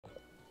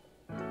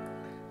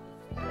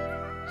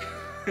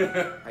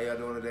How y'all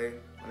doing today?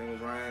 My name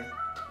is Ryan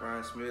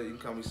Smith. You can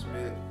call me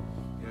Smith.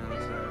 You know what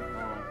I'm saying?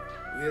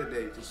 We're here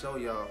today to show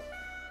y'all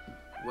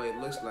what it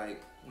looks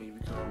like when you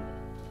become.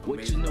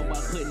 What you know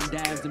about putting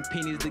dimes and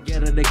pennies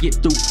together to get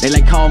through? They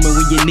like call me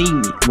when you need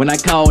me. When I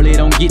call, they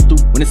don't get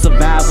through. When it's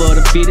survival of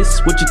the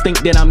fittest, what you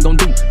think that I'm gonna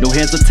do? No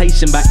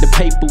hesitation about the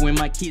paper when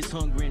my kids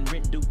hungry and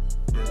rent due.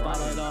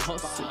 Follow the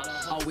hustle,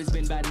 always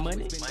been about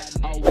money,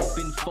 always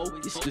been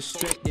focused,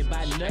 distracted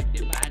by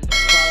nothing.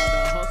 Follow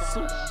the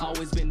hustle,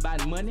 always been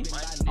about money,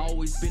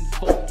 always been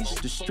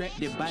focused,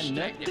 distracted by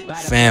nothing.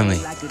 Family,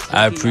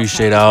 I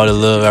appreciate all the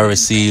love I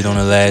received on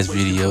the last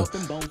video.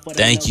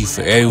 Thank you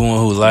for everyone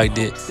who liked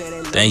it.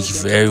 Thank you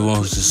for everyone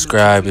who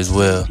subscribed as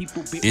well.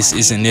 This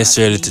isn't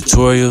necessarily a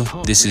tutorial.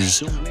 This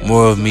is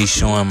more of me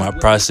showing my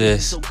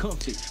process.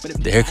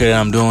 The haircut that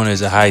I'm doing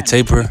is a high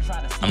taper.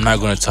 I'm not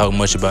going to talk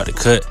much about the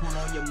cut.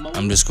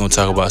 I'm just going to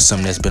talk about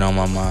something that's been on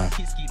my mind.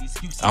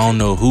 I don't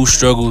know who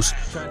struggles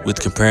with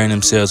comparing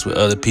themselves with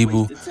other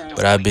people,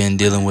 but I've been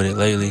dealing with it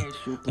lately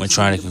when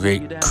trying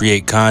to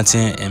create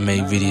content and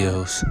make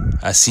videos.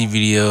 I see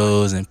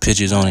videos and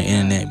pictures on the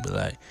internet, but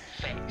like,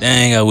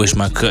 dang, I wish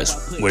my cuts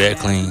were that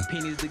clean.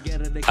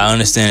 I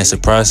understand it's a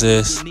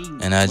process,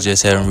 and I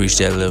just haven't reached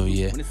that level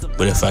yet.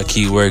 But if I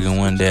keep working,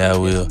 one day I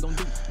will.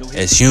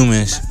 As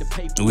humans,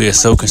 we are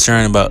so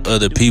concerned about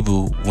other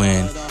people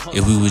when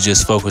if we would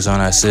just focus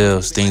on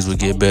ourselves, things would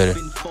get better.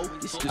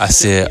 I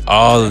said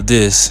all of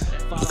this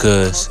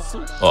because,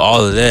 or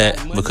all of that,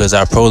 because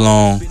I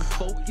prolong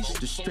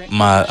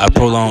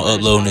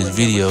uploading this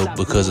video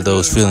because of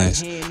those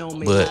feelings.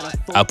 But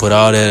I put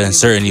all that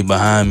uncertainty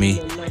behind me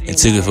and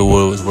took it for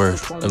what it was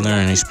worth, a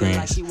learning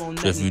experience.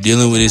 So if you're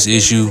dealing with this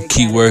issue,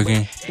 keep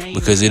working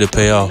because it'll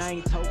pay off.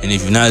 And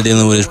if you're not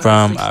dealing with this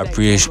problem, I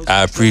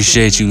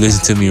appreciate you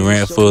listening to me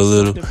rant for a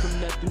little.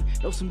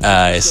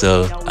 Alright,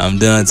 so I'm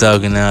done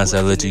talking now, so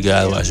I'll let you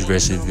guys watch the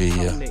rest of the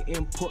video.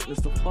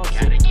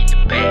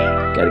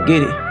 Gotta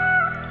get it.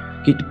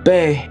 Get the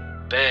bag.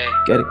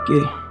 Gotta get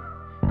it.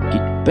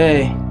 Get the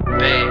bag.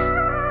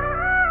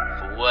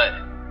 For what?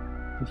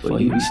 Before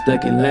you be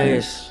stuck in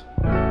last.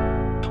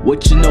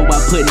 What you know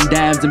about putting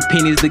dimes and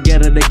pennies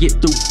together to get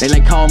through? They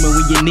like call me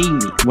when you need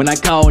me. When I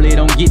call, they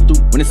don't get through.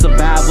 When it's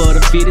survival of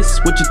the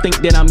fittest, what you think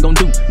that I'm gonna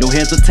do? No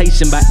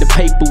hesitation about the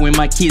paper when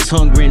my kids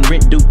hungry and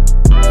rent due.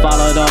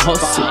 Follow the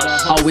hustle,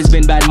 always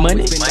been about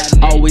money,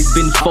 always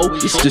been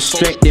focused,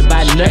 distracted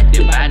by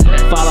nothing.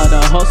 Follow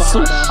the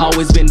hustle,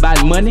 always been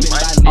about money,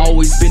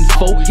 always been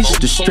focused,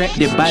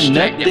 distracted by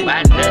nothing.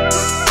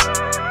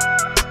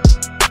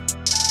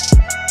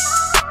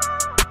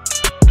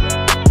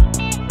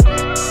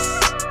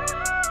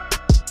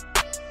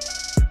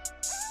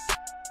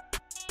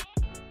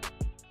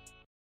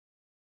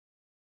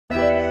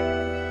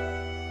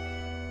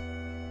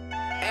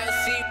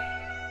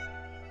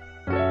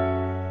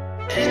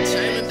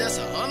 Entertainment, that's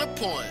 100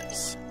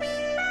 points.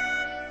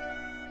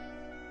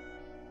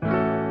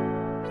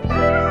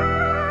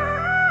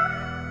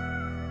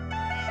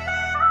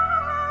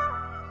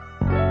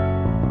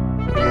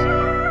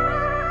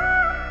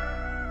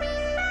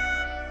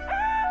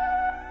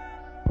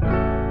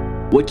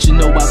 What you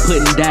know about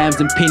putting dimes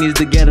and pennies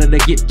together to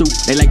get through?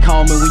 They like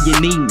call me when you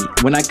need me.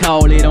 When I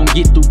call, they don't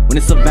get through. When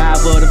it's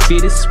survival of the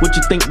fittest, what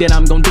you think that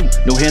I'm gonna do?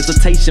 No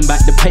hesitation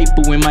about the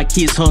paper when my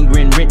kids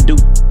hungry and rent due.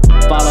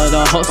 Follow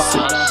the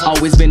hustle,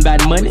 always been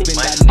about money,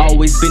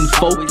 always been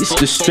focused,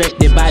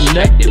 distracted by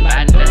nothing.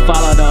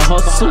 Follow the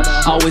hustle,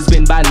 always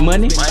been about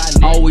money,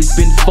 always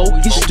been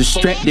focused,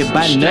 distracted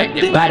by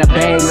nothing. By the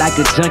bag like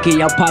a junkie,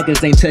 your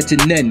pockets ain't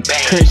touching nothing.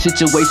 Current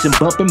situation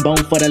bumping,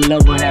 bone for the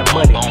love of that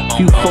money.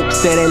 Few folks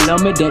say they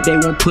love me, that they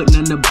won't put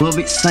nothing above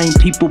it. Same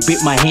people bit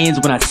my hands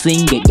when I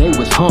seen that they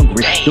was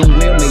hungry. Don't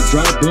well make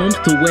draw guns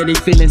to where they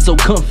feeling so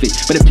comfy.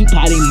 But the people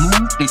how they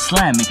move, they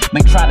slimy,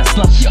 may try to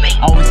slump you.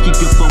 Always keep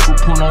your focal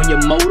point on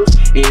your motive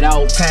at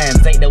all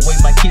times. Ain't the way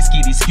my kids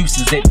get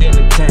excuses at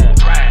dinner time.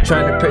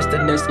 Trying to press the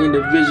next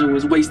individual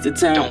is wasted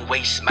time. Don't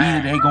waste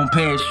mine. Either they gon'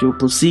 pass you or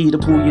proceed to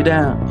pull you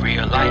down.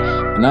 Real life.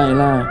 And I ain't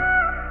lying.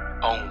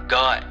 On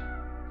God.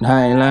 And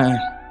I ain't lying.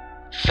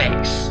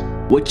 Facts.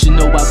 What you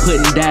know about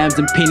putting dimes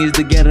and pennies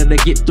together to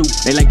get through?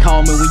 They like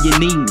call me when you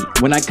need me.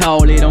 When I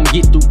call, they don't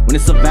get through. When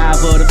it's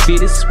survival of the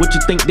fittest, what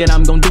you think that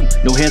I'm gonna do?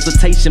 No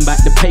hesitation about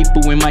the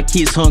paper when my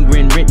kids hungry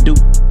and rent due.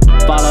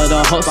 Follow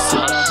the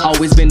hustle,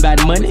 always been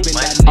about money,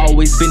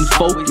 always been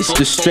focused,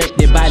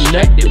 distracted by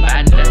nothing.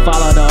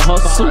 Follow the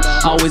hustle,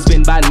 always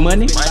been about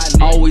money,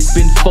 always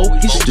been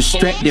focused,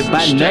 distracted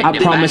by nothing. I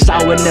promise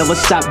I would never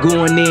stop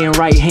going in,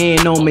 right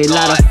hand on me. A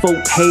lot of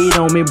folk hate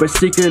on me, but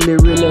secretly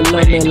really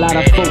love me. A lot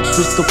of folks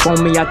switched up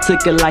on me, I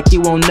took it like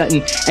you want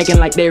nothing. Acting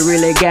like they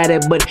really got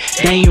it, but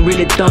they ain't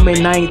really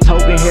thumbing. I ain't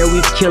talking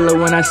Harry's killer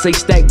when I say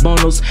stack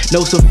bundles.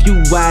 Know some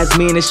few wise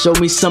men that show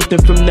me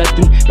something from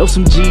nothing. Know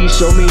some G's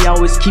show me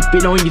always keep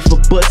it on you for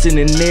busting.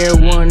 And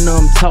everyone know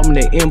I'm talking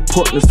the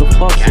importance of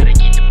hustle. Gotta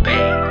get the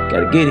bag.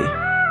 Gotta get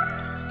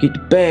it. Get the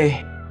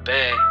bag.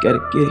 Gotta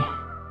get it.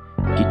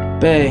 Get the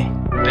bag.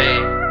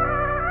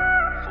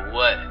 For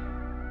what?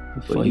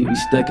 Before you be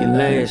stuck in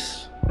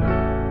last.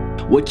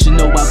 What you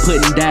know about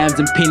putting dimes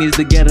and pennies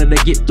together to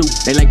get through?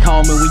 They like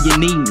call me when you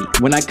need me.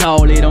 When I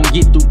call, they don't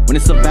get through. When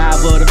it's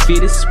survival of the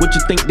fittest, what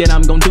you think that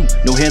I'm gon' do?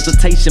 No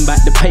hesitation about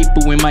the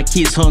paper when my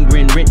kids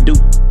hungry and rent due.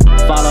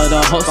 Follow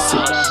the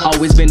hustle,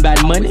 always been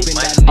about money,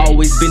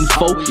 always been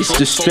focused,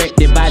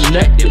 distracted by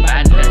nothing.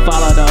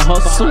 Follow the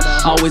hustle,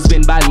 always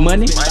been about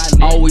money,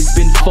 always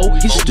been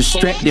focused,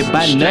 distracted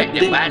by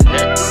nothing.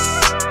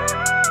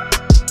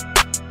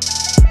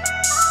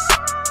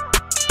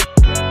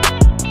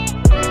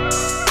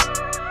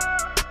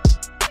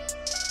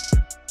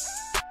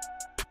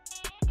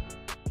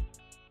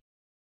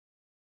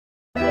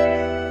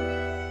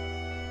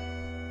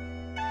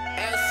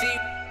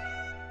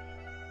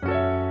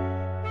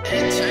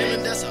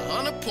 Entertainment, that's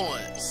 100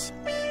 points.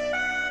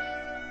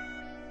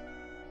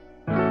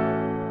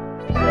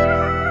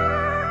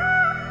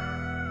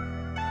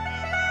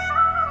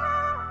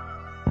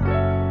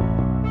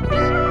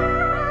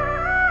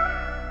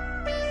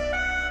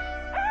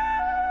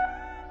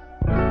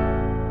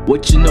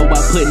 What you know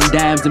about putting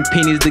dimes and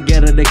pennies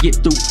together to get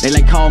through? They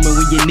like call me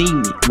when you need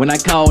me. When I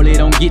call, they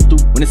don't get through.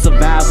 When it's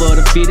survival of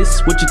the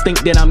fittest, what you think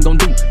that I'm gon'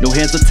 do? No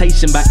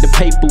hesitation about the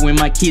paper when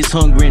my kids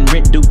hungry and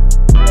rent due.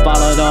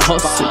 Follow the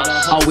hustle,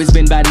 always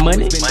been about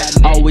money,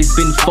 always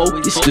been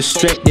focused,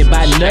 distracted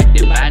by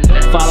nothing.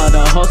 Follow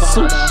the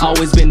hustle,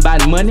 always been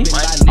about money,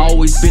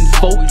 always been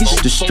focused,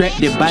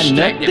 distracted by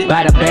nothing.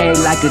 By the bag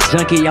like a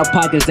junkie, y'all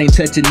pockets ain't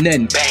touching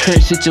nothing.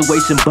 Current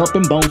situation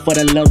bumping bone for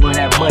the love of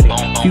that money.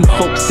 Few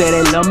folks say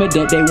they love me,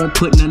 that they won't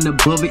put none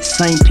above it.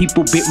 Same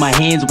people bit my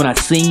hands when I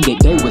seen that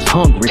they was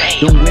hungry.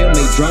 Don't well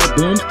may draw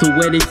bums to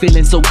where they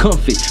feeling so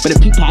comfy, but the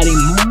people how they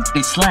move,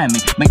 they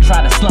slamming, may try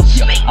to slump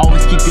you.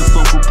 Always keep your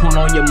focal point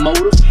on your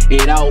motive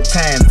at all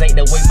times. Ain't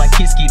no way my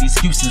kids get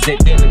excuses at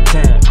dinner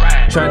time.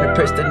 Trying to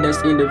press the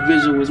next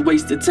individual is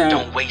wasted time.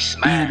 Don't waste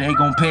mine. Either they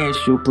gon' pass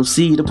you or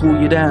proceed to pull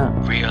you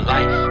down. Real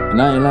life.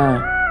 And I ain't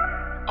lying.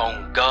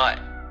 On God.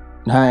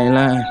 And I ain't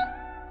lying.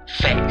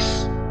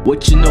 Facts.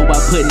 What you know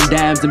about putting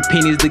dimes and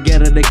pennies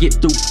together to get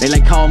through? They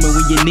like call me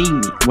when you need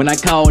me. When I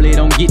call, they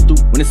don't get through.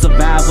 When it's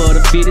survival of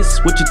the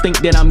fittest, what you think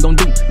that I'm gon'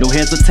 do? No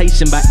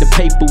hesitation about the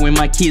paper when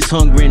my kids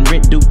hungry and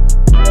rent due.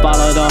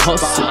 Follow the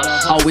hustle,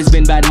 always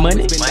been about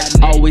money,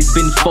 always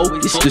been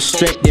focused,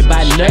 distracted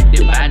by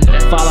nothing.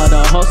 Follow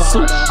the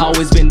hustle,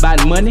 always been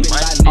about money,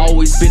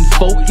 always been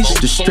focused,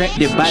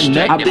 distracted by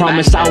nothing. I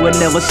promise I would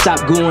never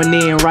stop going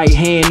in, right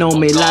hand on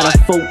me. A lot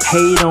of folk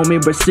hate on me,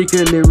 but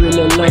secretly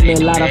really love me.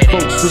 A lot of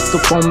folks switched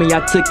up on me,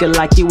 I took it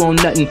like it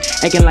won't nothing.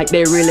 Acting like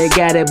they really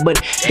got it,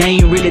 but they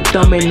ain't really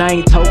thumbing. I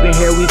ain't talking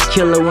here, we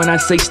killer when I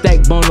say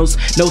stack bundles.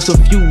 Know some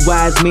few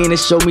wise men that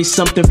show me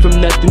something from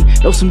nothing.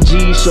 Know some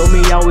G's show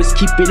me always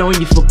keep it on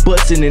you for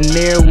busting, and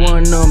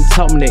everyone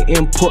taught me the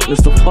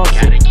importance of hustle.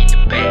 Gotta get the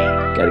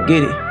bag. Gotta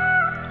get it,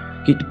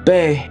 get the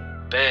bag.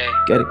 Bag.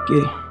 Gotta get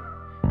it,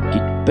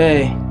 get the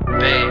bag.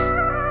 Bag.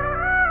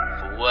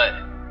 For what?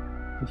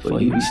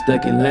 Before you be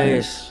stuck in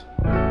last.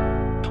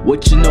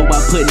 What you know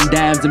about putting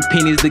dimes and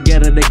pennies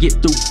together to get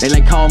through? They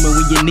like call me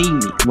when you need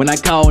me. When I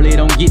call, they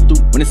don't get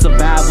through. When it's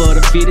survival of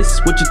the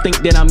fittest, what you think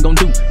that I'm gon'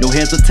 do? No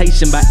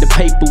hesitation about the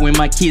paper when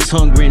my kids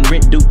hungry and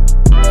rent due.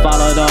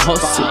 Follow the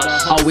hustle,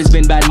 always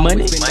been about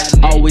money,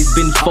 always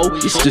been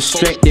focused,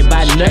 distracted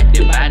by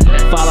nothing.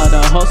 Follow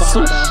the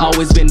hustle,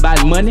 always been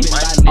about money,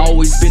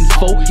 always been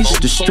focused,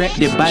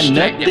 distracted by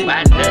nothing.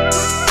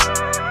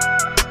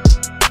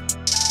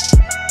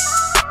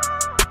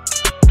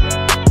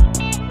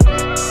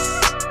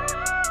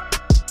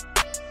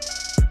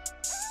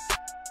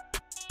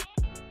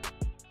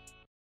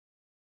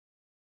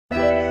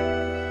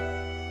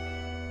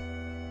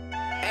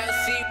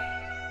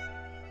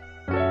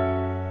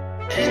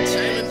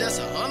 Entertainment, that's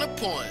 100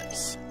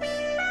 points.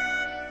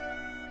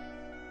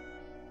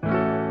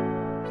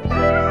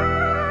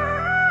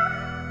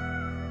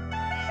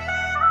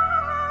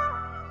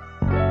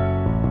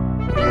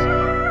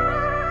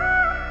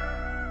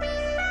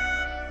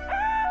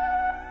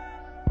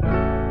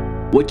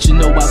 What you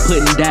know about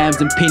putting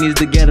dimes and pennies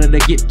together to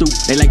get through?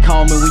 They like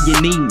call me when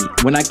you need me.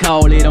 When I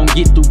call, they don't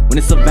get through. When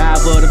it's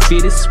survival of the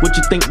fittest, what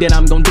you think that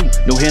I'm gon' do?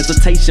 No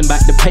hesitation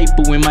about the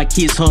paper when my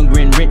kids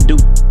hungry and rent due.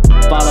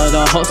 Follow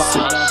the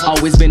hustle,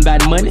 always been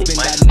about money,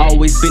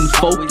 always been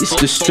focused,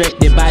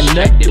 distracted by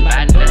nothing.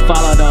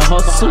 Follow the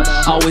hustle,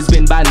 always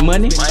been about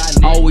money,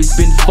 always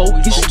been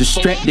focused,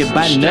 distracted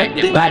by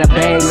nothing. By the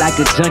bag like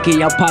a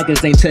junkie, y'all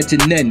pockets ain't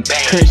touching nothing.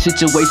 Current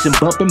situation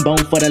bumping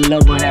bone for the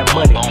love of that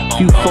money.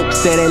 Few folks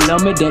say they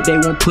love me, that they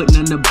won't put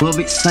none above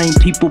it. Same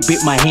people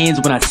bit my hands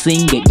when I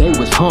seen that they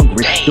was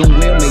hungry. Don't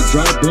well may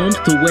draw bums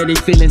to where they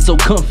feeling so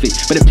comfy,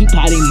 but the people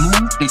how they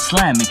move, they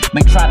slamming,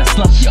 may try to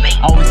slump you.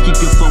 Always keep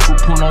your focal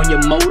point on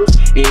your motive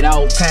at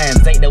all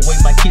times. Ain't no way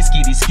my kids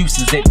get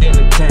excuses at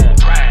dinner time.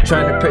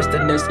 Trying to press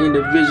the next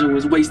individual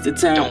is wasted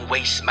time. Don't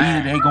waste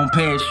mine. Either they gon'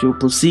 pass you or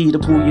proceed to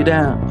pull you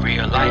down.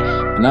 Real life.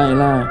 And I ain't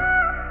lying.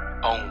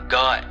 On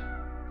God.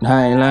 And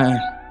I ain't lying.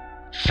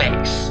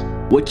 Facts.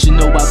 What you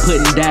know about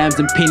putting dimes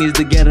and pennies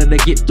together to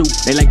get through?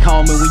 They like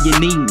call me when you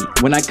need me.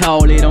 When I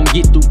call, they don't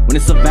get through. When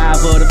it's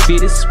survival of the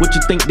fittest, what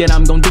you think that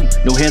I'm gon' do?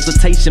 No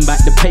hesitation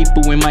about the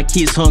paper when my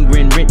kids hungry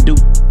and rent due.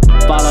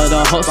 Follow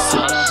the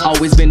hustle,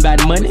 always been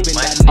about money,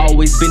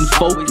 always been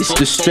focused,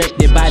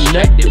 distracted by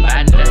nothing.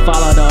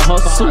 Follow the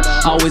hustle,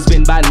 always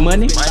been about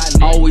money,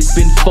 always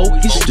been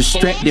focused,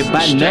 distracted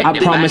by nothing. I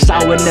promise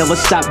I would never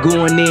stop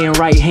going in,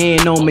 right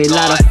hand on me. A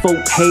lot of folk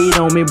hate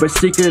on me, but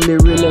secretly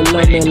really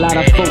love me. A lot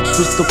of folks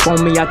switched up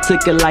on me, I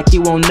took it like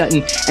it won't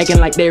nothing, acting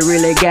like they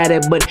really got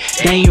it, but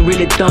they ain't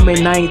really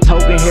thumbing. I ain't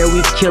talking here,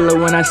 we killer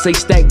when I say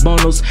stack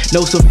bundles.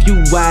 Know some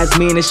few wise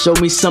men that show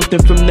me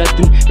something from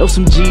nothing. Know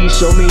some G's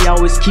show me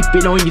always keep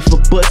it on you for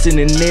bustin',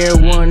 and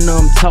everyone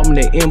taught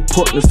me the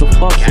importance of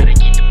hustle. Gotta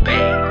get the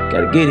bag.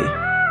 Gotta get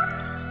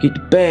it, get the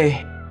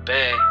bag.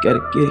 Bag. Gotta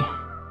get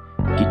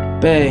it, get the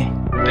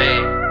bag.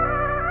 Bag.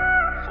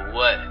 For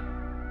what?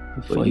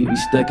 Before you be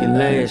stuck in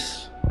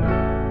last.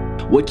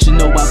 What you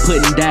know about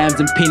putting dimes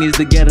and pennies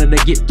together to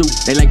get through?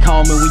 They like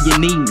call me when you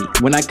need me.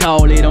 When I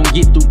call, they don't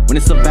get through. When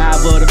it's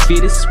survival of the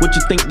fittest, what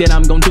you think that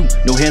I'm gon' do?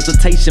 No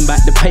hesitation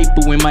about the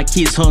paper when my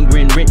kids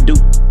hungry and rent due.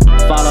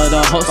 Follow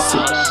the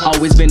hustle,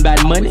 always been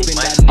about money,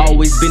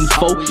 always been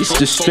focused,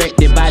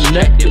 distracted by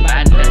nothing.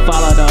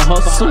 Follow the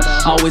hustle,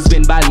 always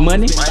been about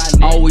money,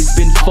 always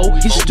been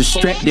focused,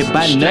 distracted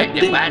by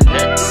nothing.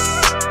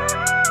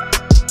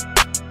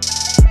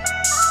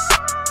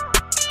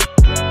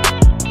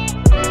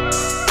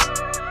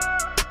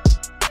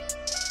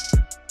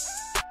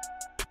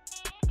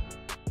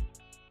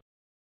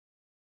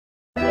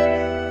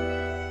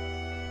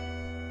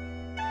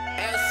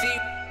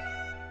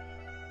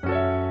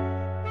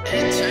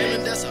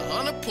 Entertainment, that's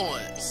 100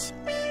 points.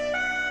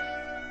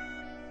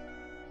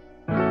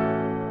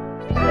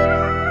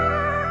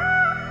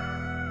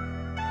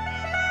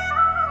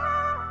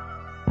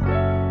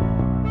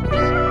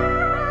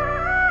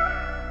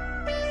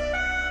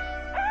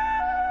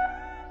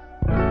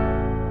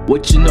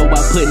 What you know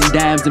about putting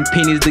dimes and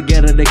pennies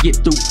together to get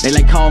through? They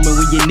like call me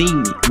when you need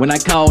me. When I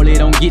call, they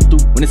don't get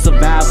through. When it's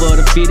survival of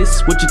the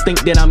fittest, what you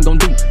think that I'm gon'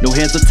 do? No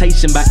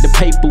hesitation about the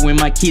paper when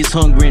my kids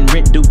hungry and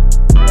rent due.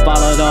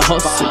 Follow the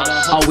hustle,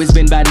 always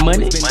been about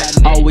money,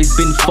 always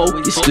been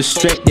focused,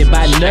 distracted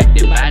by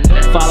nothing.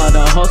 Follow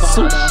the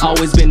hustle,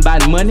 always been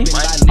about money,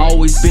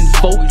 always been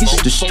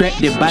focused,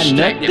 distracted by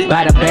nothing.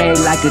 By the bag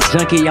like a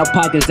junkie, your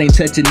pockets ain't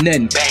touching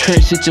nothing.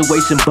 Current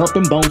situation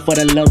bumping bone for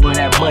the love of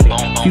that money.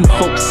 Few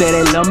folks say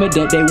they love me,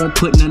 that they won't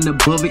put none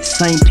above it.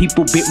 Same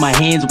people bit my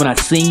hands when I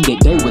seen that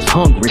they was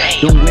hungry.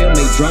 Don't well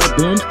make draw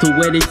bums to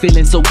where they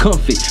feeling so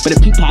comfy, but the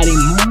people how they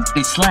move,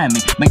 they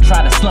slamming, may try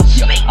to slump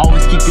you.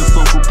 Always keep your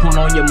focal point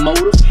on your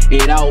motive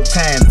at all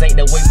times. Ain't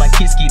no way my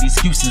kids get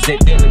excuses at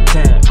dinner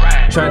time.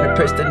 Trying to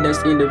press the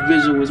next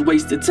individual is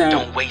wasted time.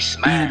 Don't waste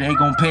Yeah, mine. they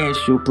gon' pass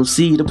you,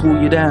 proceed to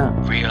pull you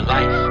down. Real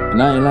life.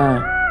 And I ain't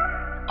lying,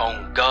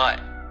 On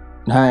God.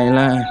 and I ain't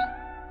lying.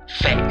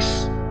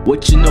 Facts.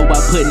 What you know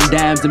about putting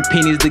dimes and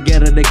pennies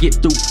together to get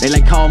through? They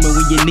like call me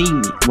when you need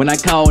me. When I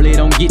call, they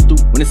don't get through.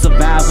 When it's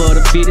survival of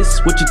the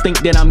fittest, what you think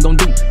that I'm gon'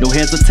 do? No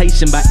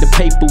hesitation about the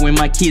paper when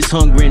my kids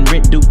hungry and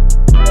rent due.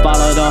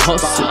 Follow the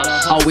hustle,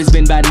 always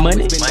been about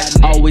money,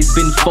 always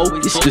been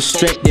focused,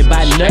 distracted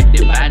by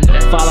nothing.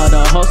 Follow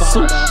the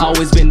hustle,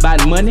 always been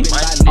about money,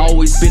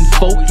 always been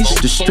focused,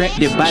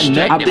 distracted by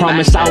nothing. I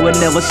promise I would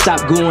never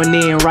stop going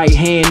in, right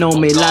hand on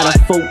me. A lot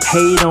of folk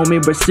hate on me,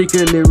 but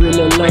secretly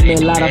really love me.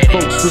 A lot of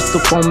folks switched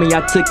up on me,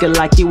 I took it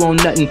like it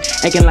won't nothing,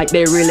 acting like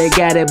they really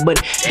got it,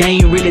 but they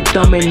ain't really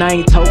thumbing.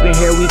 I ain't talking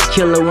here, we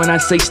killer when I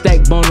say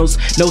stack bundles.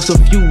 Know some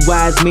few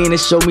wise men that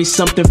show me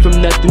something from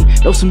nothing.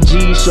 Know some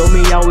G's show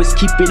me always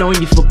keep it on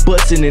you for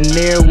bustin', and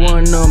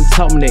everyone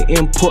taught me the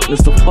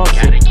importance of hustle.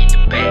 Gotta get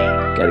the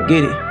bag. Gotta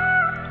get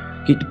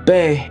it, get the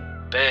bag.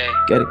 Bag.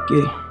 Gotta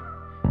get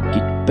it,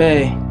 get the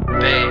bag.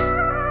 Bag.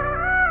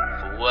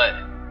 For what?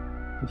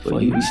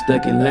 Before you be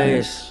stuck in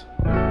last.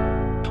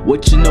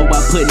 What you know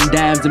about putting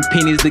dimes and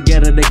pennies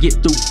together to get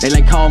through? They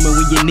like call me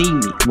when you need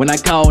me. When I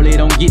call, they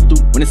don't get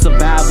through. When it's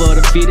survival of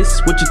the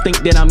fittest, what you think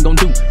that I'm gon'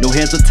 do? No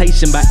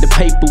hesitation about the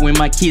paper when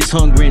my kids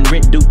hungry and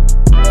rent due.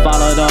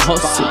 Follow the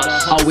hustle,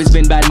 always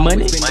been about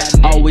money,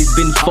 always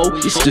been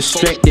focused,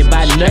 distracted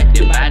by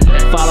nothing.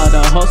 Follow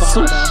the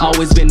hustle,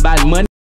 always been about money.